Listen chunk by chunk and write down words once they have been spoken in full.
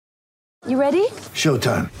You ready?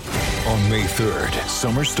 Showtime. On May 3rd,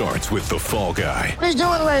 summer starts with The Fall Guy. Let's do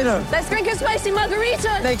it later. Let's drink a spicy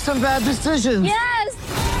margarita. Make some bad decisions. Yes!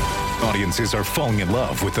 Audiences are falling in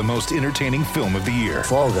love with the most entertaining film of the year.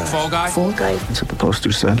 Fall Guy. Fall Guy? Fall guy. That's what the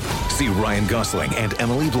poster said. See Ryan Gosling and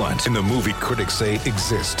Emily Blunt in the movie critics say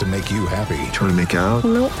exists to make you happy. Trying to make it out?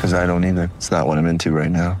 Nope. Because I don't either. It's not what I'm into right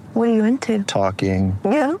now. What are you into? Talking.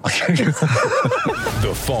 Yeah.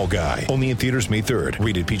 The Fall Guy. Only in theaters May 3rd.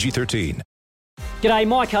 Rated PG-13. G'day,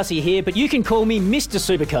 Mike Hussey here, but you can call me Mr.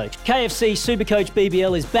 Supercoach. KFC Supercoach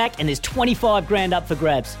BBL is back and there's 25 grand up for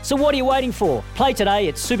grabs. So what are you waiting for? Play today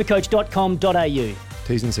at supercoach.com.au.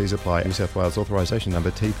 T's and C's apply. New South Wales authorisation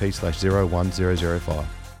number TP/01005.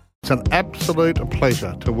 It's an absolute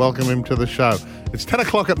pleasure to welcome him to the show. It's 10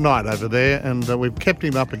 o'clock at night over there, and we've kept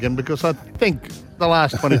him up again because I think the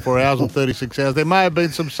last 24 hours or 36 hours, there may have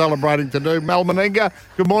been some celebrating to do. Mal Meninga,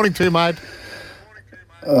 good morning to you, mate.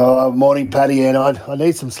 Morning, Paddy, and I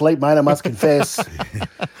need some sleep, mate. I must confess.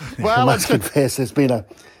 Well, It's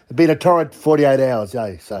been a torrid 48 hours,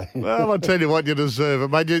 eh? So. Well, I tell you what, you deserve it,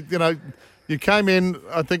 mate. You came in,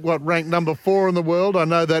 I think, ranked number 4 in the world. I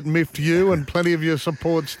know that miffed you and plenty of your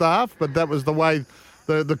support staff, but that was the way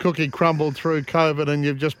the cookie crumbled through COVID, and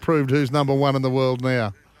you've just proved who's number 1 in the world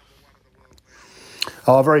now.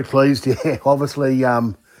 Oh, very pleased. Yeah, obviously.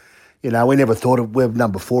 We never thought we're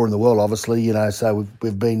number 4 in the world, obviously, so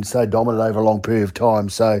we've been so dominant over a long period of time.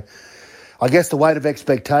 So I guess the weight of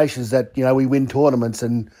expectations that, we win tournaments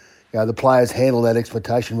and, the players handle that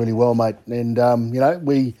expectation really well, mate. And,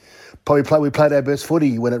 we played our best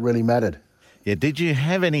footy when it really mattered. Yeah, did you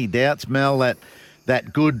have any doubts, Mel,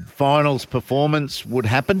 that good finals performance would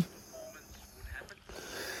happen?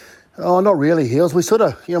 Oh, not really, Hills. We sort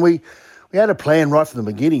of, we had a plan right from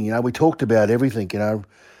the beginning. We talked about everything,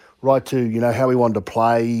 right to, how we wanted to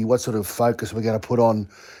play, what sort of focus we're going to put on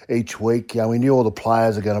each week. We knew all the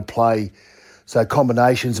players are going to play, so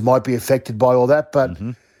combinations might be affected by all that. But,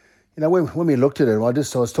 when we looked at it, I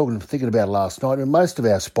was thinking about it last night, and most of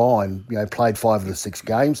our spine, played 5 of the 6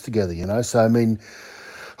 games together, So,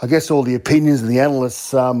 I guess all the opinions and the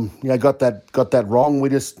analysts, got that wrong.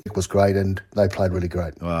 It was great, and they played really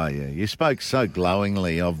great. Oh, yeah. You spoke so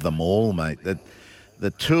glowingly of them all, mate, that the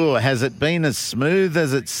tour, has it been as smooth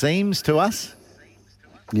as it seems to us?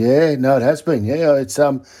 Yeah, no, it has been. Yeah, it's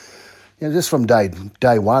just from day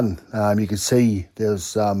one, you could see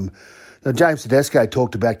there's James Tedesco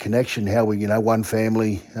talked about connection, how we one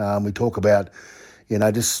family. We talk about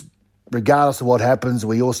just regardless of what happens,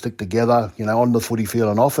 we all stick together, on the footy field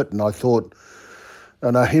and off it. And I thought,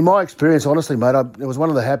 in my experience, honestly, mate, it was one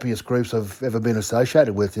of the happiest groups I've ever been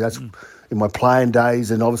associated with. That's in my playing days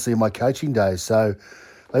and obviously in my coaching days. So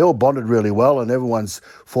they all bonded really well, and everyone's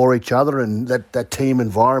for each other. And that team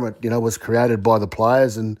environment, was created by the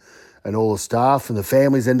players and all the staff, and the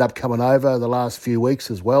families end up coming over the last few weeks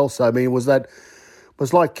as well. So it was like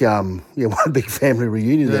one big family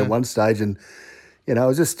reunion there at one stage, and it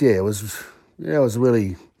was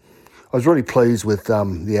really, I was really pleased with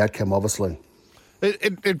the outcome, obviously.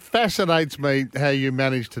 It fascinates me how you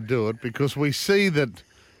managed to do it, because we see that,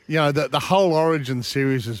 the whole Origin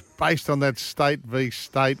series is based on that state v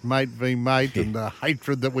state, mate v mate, and the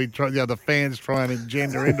hatred that the fans try and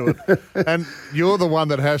engender into it. And you're the one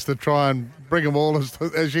that has to try and bring them all,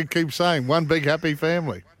 as you keep saying, one big happy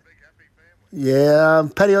family. Yeah,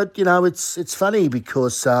 Paddy, it's funny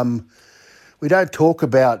because we don't talk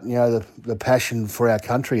about, the passion for our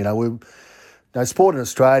country. Sport in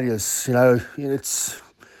Australia is,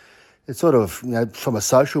 it's sort of, from a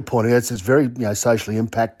social point of view, it's very, socially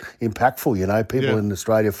impactful. People in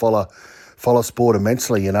Australia follow sport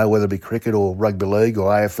immensely, whether it be cricket or rugby league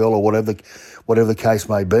or AFL or whatever the case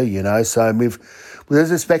may be, So there's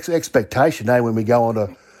this expectation, when we go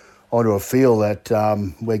onto a field that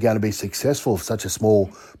we're going to be successful for such a small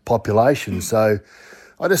population. So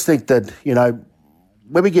I just think that,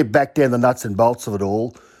 when we get back down the nuts and bolts of it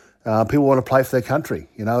all, people want to play for their country.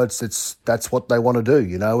 That's what they want to do.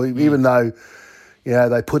 Even though,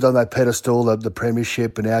 they put on that pedestal the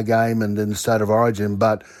premiership in our game and in the state of origin,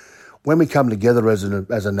 but when we come together as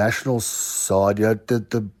a national side,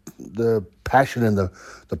 the passion and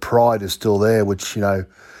the pride is still there, which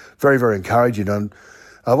very, very encouraging. And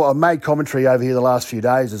I've made commentary over here the last few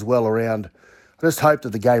days as well around. I just hope that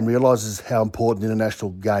the game realises how important the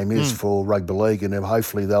international game is for rugby league, and then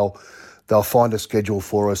hopefully they'll find a schedule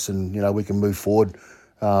for us, and we can move forward.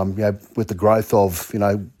 With the growth of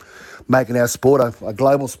making our sport a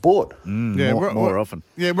global sport. More often.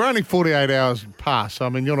 Yeah, we're only 48 hours past. So,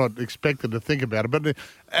 you're not expected to think about it. But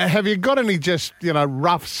have you got any just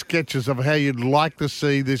rough sketches of how you'd like to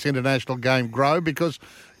see this international game grow? Because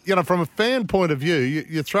from a fan point of view,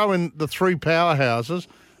 you throw in the three powerhouses,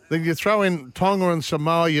 then you throw in Tonga and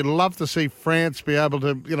Samoa. You'd love to see France be able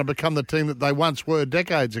to, become the team that they once were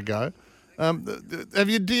decades ago.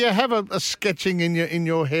 Do you have a sketching in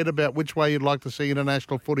your head about which way you'd like to see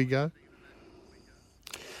international footy go?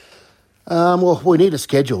 Well, we need a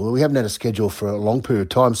schedule. We haven't had a schedule for a long period of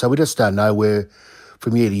time, so we just don't know where,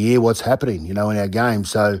 from year to year, what's happening, in our game.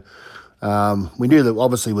 So we knew that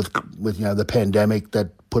obviously with the pandemic that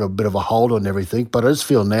put a bit of a hold on everything. But I just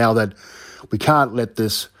feel now that we can't let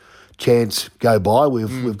this chance go by.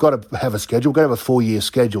 We've got to have a schedule. We've got to have a 4-year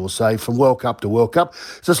schedule, say, from World Cup to World Cup.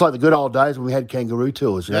 It's just like the good old days when we had kangaroo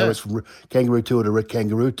tours. It's from kangaroo tour to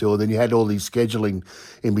kangaroo tour. Then you had all these scheduling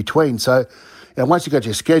in between. So once you've got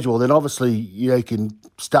your schedule, then obviously you can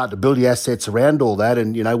start to build your assets around all that.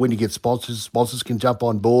 And, when you get sponsors can jump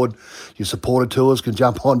on board. Your supporter tours can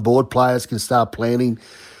jump on board. Players can start planning,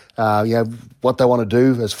 what they want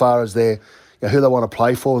to do as far as their who they want to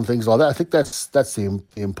play for and things like that. I think that's the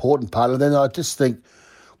important part. And then I just think,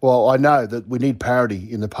 well, I know that we need parity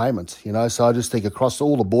in the payments, So I just think across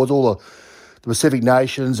all the boards, all the Pacific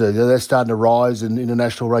nations, they're starting to rise in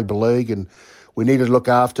International Rugby League, and we need to look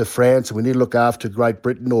after France and we need to look after Great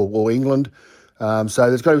Britain or England. So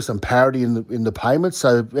there's got to be some parity in the payments.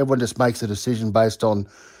 So everyone just makes a decision based on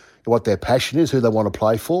what their passion is, who they want to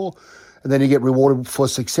play for, and then you get rewarded for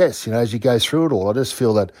success, as you go through it all. I just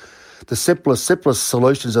feel that the simplest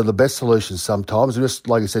solutions are the best solutions sometimes. Just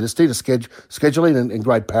like I said, just need a scheduling and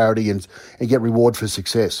great parity and get reward for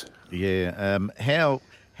success. Yeah.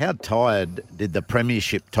 How tired did the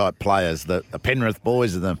premiership type players, the Penrith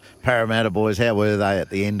boys and the Parramatta boys, how were they at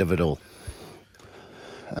the end of it all?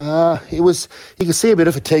 You could see a bit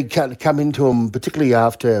of fatigue come into them, particularly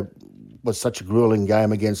after was such a gruelling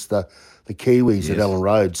game against the Kiwis at Ellen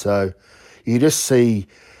Road. So you just see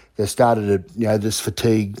they started to, this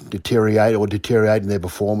fatigue deteriorate in their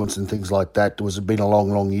performance and things like that. It was been a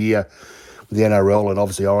long, long year with the NRL and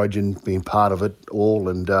obviously Origin being part of it all.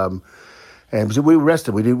 And we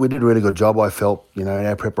rested. We did a really good job, I felt, in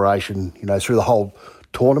our preparation, through the whole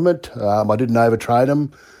tournament. I didn't overtrain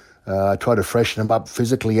them. I tried to freshen them up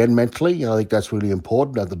physically and mentally. I think that's really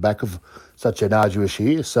important at the back of such an arduous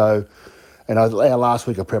year. So, our last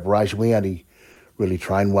week of preparation, we only really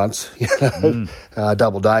trained once,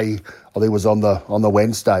 double day. I think it was on the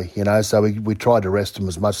Wednesday, so we tried to rest them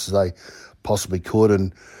as much as they possibly could.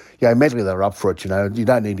 And, mentally they were up for it, You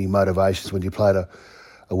don't need any motivations when you played a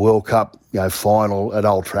World Cup, final at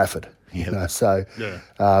Old Trafford, So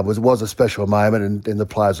it was a special moment and the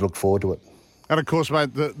players looked forward to it. And, of course,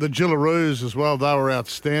 mate, the Gillaroos as well, they were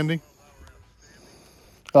outstanding.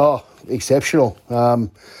 Oh, exceptional.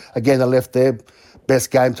 Again, they left their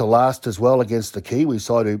best game to last as well against the Kiwi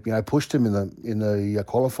side who, pushed them in the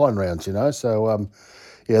qualifying rounds, So,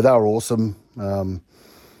 they were awesome.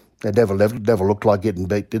 They never looked like getting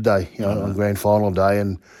beat, did they, on grand final day.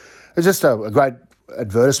 And it's just a great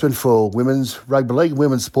advertisement for women's rugby league,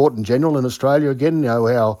 women's sport in general in Australia. Again,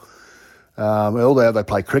 how they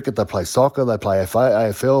play cricket, they play soccer, they play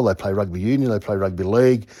AFL, they play rugby union, they play rugby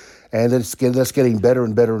league, and that's getting better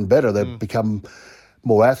and better and better. They've become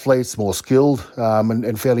more athletes, more skilled,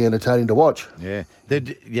 and fairly entertaining to watch. Yeah.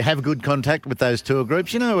 Did you have good contact with those tour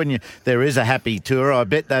groups? When there is a happy tour, I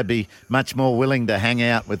bet they'd be much more willing to hang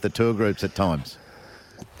out with the tour groups at times.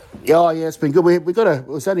 Yeah, it's been good.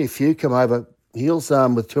 There's only a few come over heels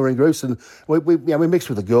with touring groups, and we mix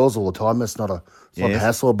with the girls all the time. It's not a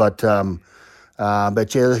hassle, but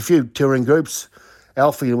a few touring groups.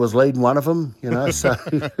 Alfie was leading one of them, so...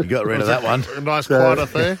 You got rid of that one. A nice quiet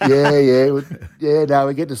affair. Yeah,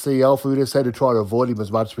 we get to see Alfie. We just had to try to avoid him as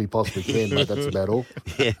much as we possibly can, but that's about all.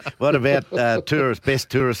 Yeah. What about best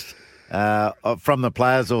tourists from the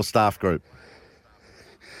players or staff group?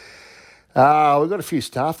 We've got a few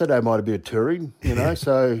staff that don't mind a bit of touring,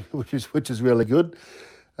 so which is really good.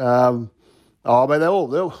 We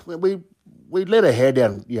let our hair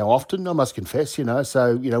down, often, I must confess,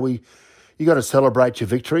 so, you got to celebrate your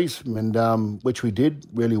victories, and which we did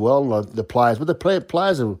really well. The players, but the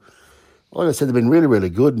players are, like I said, they've been really, really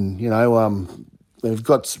good, and we've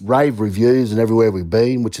got rave reviews and everywhere we've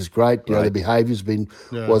been, which is great. Their behaviour's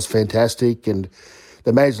was fantastic, and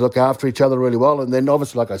they managed to look after each other really well. And then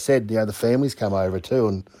obviously, like I said, the families come over too,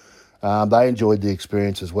 and they enjoyed the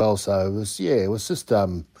experience as well. So it was just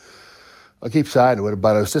I keep saying it,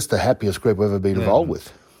 but it was just the happiest group we've ever been involved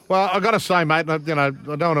with. Well, I've got to say, mate, I don't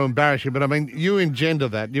want to embarrass you, but I mean, you engender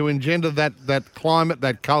that. You engender that climate,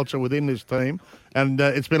 that culture within this team. And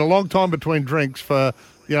it's been a long time between drinks for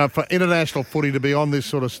international footy to be on this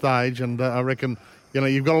sort of stage. And I reckon,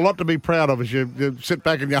 you've got a lot to be proud of as you sit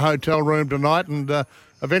back in your hotel room tonight and,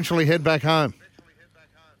 eventually head back home.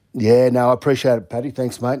 Yeah, no, I appreciate it, Paddy.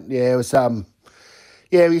 Thanks, mate. Yeah, it was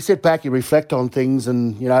you sit back, you reflect on things,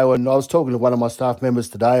 and and I was talking to one of my staff members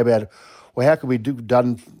today about, well, how could we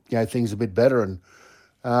done things a bit better, and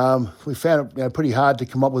we found it pretty hard to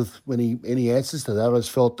come up with any answers to that. I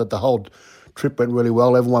just felt that the whole trip went really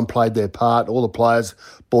well. Everyone played their part. All the players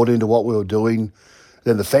bought into what we were doing.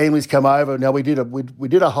 Then the families come over. Now we did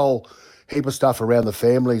a whole heap of stuff around the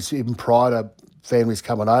families, even prior to families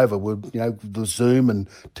coming over. The Zoom and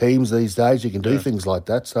Teams these days, you can do things like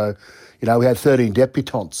that. So, we had 13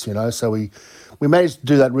 debutantes. So we managed to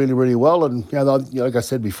do that really, really well. And like I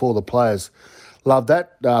said before, the players loved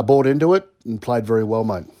that, bought into it, and played very well,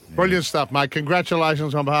 mate. Brilliant stuff, mate.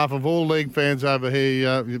 Congratulations on behalf of all league fans over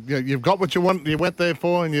here. You've got what you want. You went there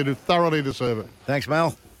for, and you thoroughly deserve it. Thanks,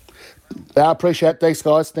 Mel. I appreciate it. Thanks,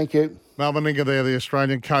 guys. Thank you. Mel Meninga there, the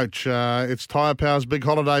Australian coach. It's Tyre Power's big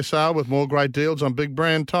holiday sale with more great deals on big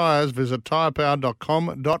brand tyres. Visit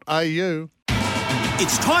tyrepower.com.au.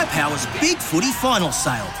 It's Tyre Power's Big Footy Final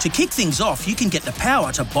Sale. To kick things off, you can get the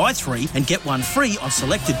power to buy 3 and get 1 free on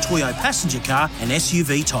selected Toyo passenger car and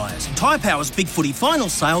SUV tyres. Tyre Power's Big Footy Final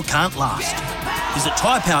Sale can't last. Visit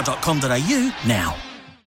tyrepower.com.au now.